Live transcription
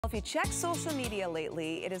If you check social media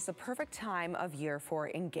lately, it is the perfect time of year for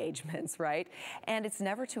engagements, right? And it's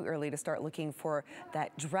never too early to start looking for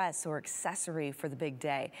that dress or accessory for the big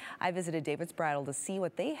day. I visited David's Bridal to see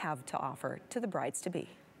what they have to offer to the brides-to-be.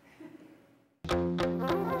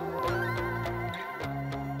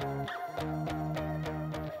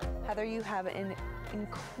 Heather, you have an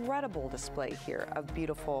incredible display here of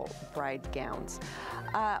beautiful bride gowns.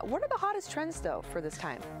 What are the hottest trends, though, for this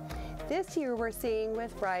time? This year we're seeing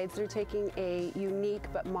with brides, they're taking a unique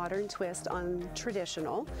but modern twist on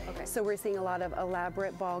traditional. Okay. So we're seeing a lot of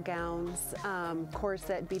elaborate ball gowns,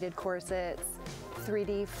 beaded corsets,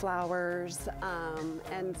 3D flowers,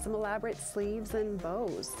 and some elaborate sleeves and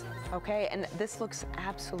bows. Okay, and this looks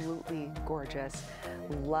absolutely gorgeous.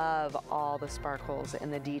 Love all the sparkles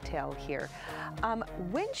and the detail here.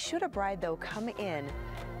 When should a bride, though, come in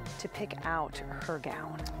to pick out her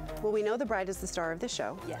gown? Well, we know the bride is the star of the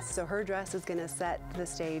show. Yes. So her dress is going to set the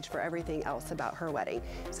stage for everything else about her wedding.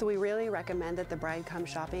 So we really recommend that the bride come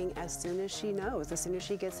shopping as soon as she knows, as soon as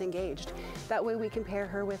she gets engaged. That way we can pair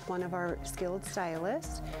her with one of our skilled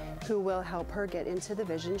stylists who will help her get into the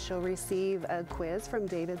vision. She'll receive a quiz from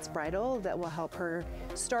David's Bridal that will help her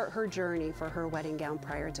start her journey for her wedding gown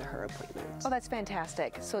prior to her appointment. Oh, that's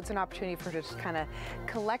fantastic. So it's an opportunity for her to just kind of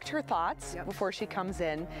collect her thoughts before she comes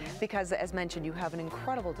in, because as mentioned, you have an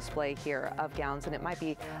incredible display here of gowns, and it might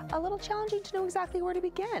be a little challenging to know exactly where to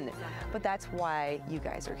begin. But that's why you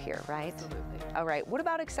guys are here, right? Absolutely. All right, what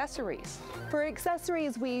about accessories? For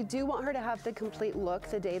accessories, we do want her to have the complete look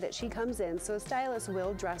the day that she comes in, so a stylist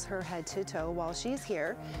will dress her head to toe while she's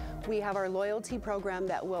here. We have our loyalty program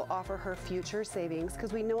that will offer her future savings,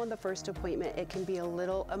 because we know on the first appointment it can be a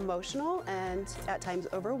little emotional and at times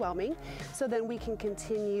overwhelming. So then we can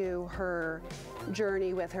continue her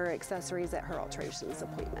journey with her accessories at her alterations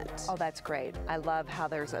appointment. Oh, that's great. I love how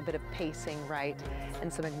there's a bit of pacing, right?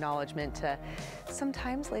 And some acknowledgement to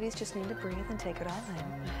sometimes ladies just need to breathe and take it all in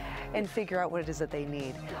and figure out what it is that they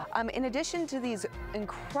need. In addition to these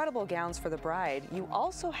incredible gowns for the bride, you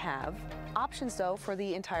also have options, though, for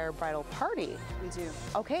the entire bridal party. We do.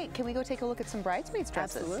 Okay, can we go take a look at some bridesmaids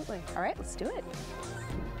dresses? Absolutely. All right, let's do it.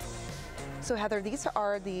 So Heather, these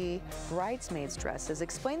are the bridesmaids dresses.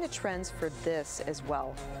 Explain the trends for this as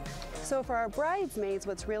well. So for our bridesmaids,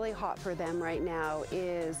 what's really hot for them right now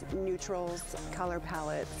is neutrals, color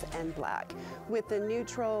palettes, and black. With the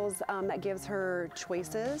neutrals, that gives her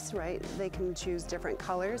choices, right? They can choose different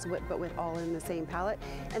colors, but with all in the same palette.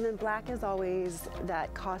 And then black is always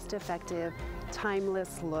that cost-effective,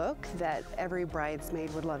 timeless look that every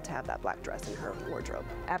bridesmaid would love to have that black dress in her wardrobe.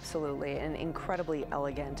 Absolutely, and incredibly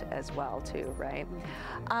elegant as well, too, right?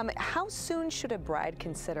 How soon should a bride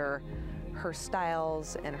consider her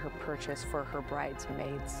styles and her purchase for her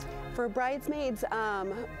bridesmaids? For bridesmaids,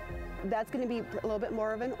 that's going to be a little bit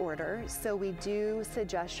more of an order. So we do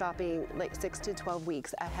suggest shopping like 6 to 12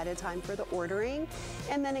 weeks ahead of time for the ordering.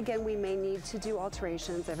 And then again, we may need to do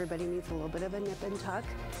alterations. Everybody needs a little bit of a nip and tuck,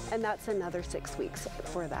 and that's another 6 weeks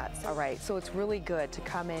for that. So. All right, so it's really good to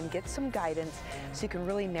come in, get some guidance so you can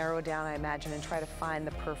really narrow down, I imagine, and try to find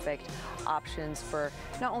the perfect options for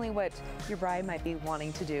not only what your bride might be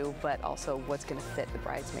wanting to do, but also what's going to fit the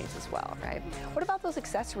bridesmaids as well, right? What about those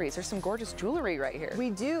accessories? There's some gorgeous jewelry right here. We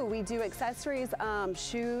do accessories,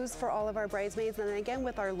 shoes for all of our bridesmaids, and then again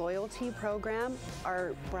with our loyalty program,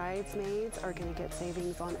 our bridesmaids are going to get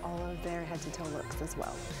savings on all of their head-to-toe looks as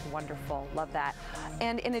well. Wonderful, love that.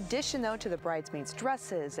 And in addition, though, to the bridesmaids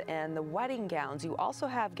dresses and the wedding gowns, you also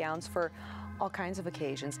have gowns for all kinds of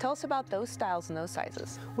occasions. Tell us about those styles and those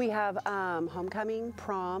sizes. We have homecoming,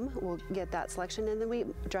 prom, we'll get that selection, and then we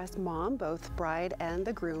dress mom, both bride and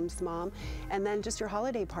the groom's mom, and then just your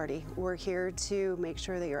holiday party. We're here to make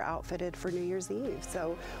sure that you're outfitted for New Year's Eve.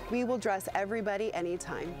 So we will dress everybody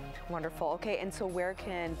anytime. Wonderful. Okay, and so where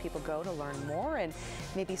can people go to learn more and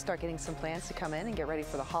maybe start getting some plans to come in and get ready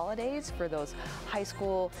for the holidays, for those high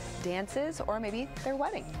school dances, or maybe their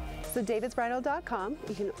wedding? So davidsbridal.com,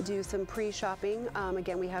 you can do some pre-shopping.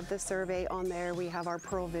 Again, we have the survey on there. We have our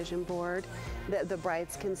Pearl Vision board that the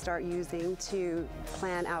brides can start using to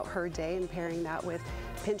plan out her day and pairing that with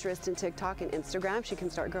Pinterest and TikTok and Instagram. She can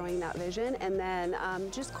start growing that vision, and then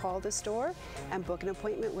just call the store and book an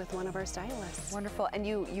appointment with one of our stylists. Wonderful. And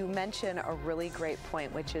you mentioned a really great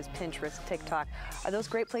point, which is Pinterest, TikTok. Are those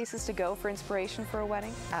great places to go for inspiration for a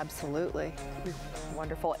wedding? Absolutely.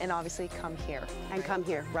 Wonderful. And obviously come here. And come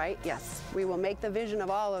here, right? Yes. We will make the vision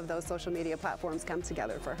of all of those social media platforms come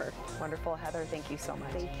together for her. Wonderful. Heather, thank you so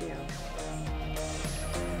much. Thank you.